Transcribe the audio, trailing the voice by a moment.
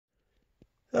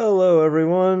Hello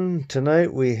everyone.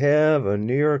 Tonight we have a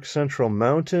New York Central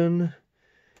mountain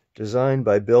designed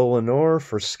by Bill Lenoir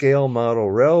for scale model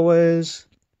railways.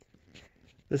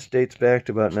 This dates back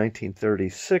to about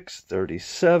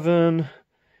 1936-37.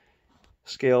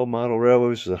 Scale model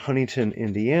railways was in Huntington,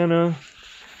 Indiana.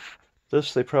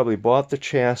 This, they probably bought the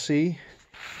chassis,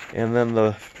 and then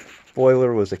the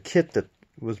boiler was a kit that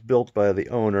was built by the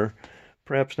owner.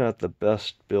 Perhaps not the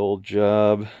best build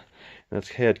job. That's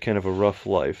had kind of a rough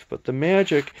life. But the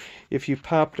magic, if you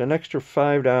popped an extra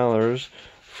 $5,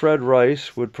 Fred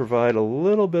Rice would provide a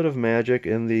little bit of magic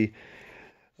in the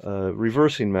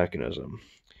reversing mechanism.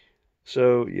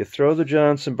 So you throw the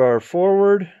Johnson bar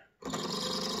forward,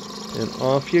 and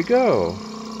off you go.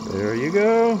 There you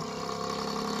go.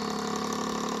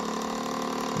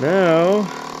 Now,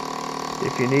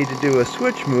 if you need to do a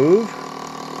switch move,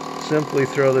 simply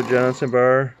throw the Johnson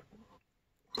bar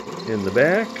in the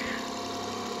back,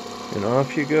 and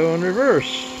off you go in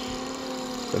reverse.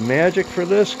 The magic for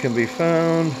this can be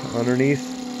found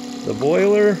underneath the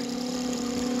boiler.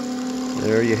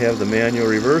 There you have the manual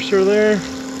reverser there.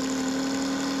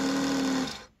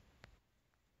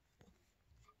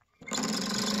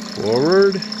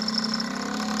 Forward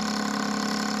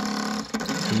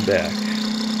and back.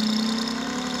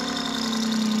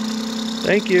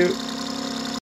 Thank you.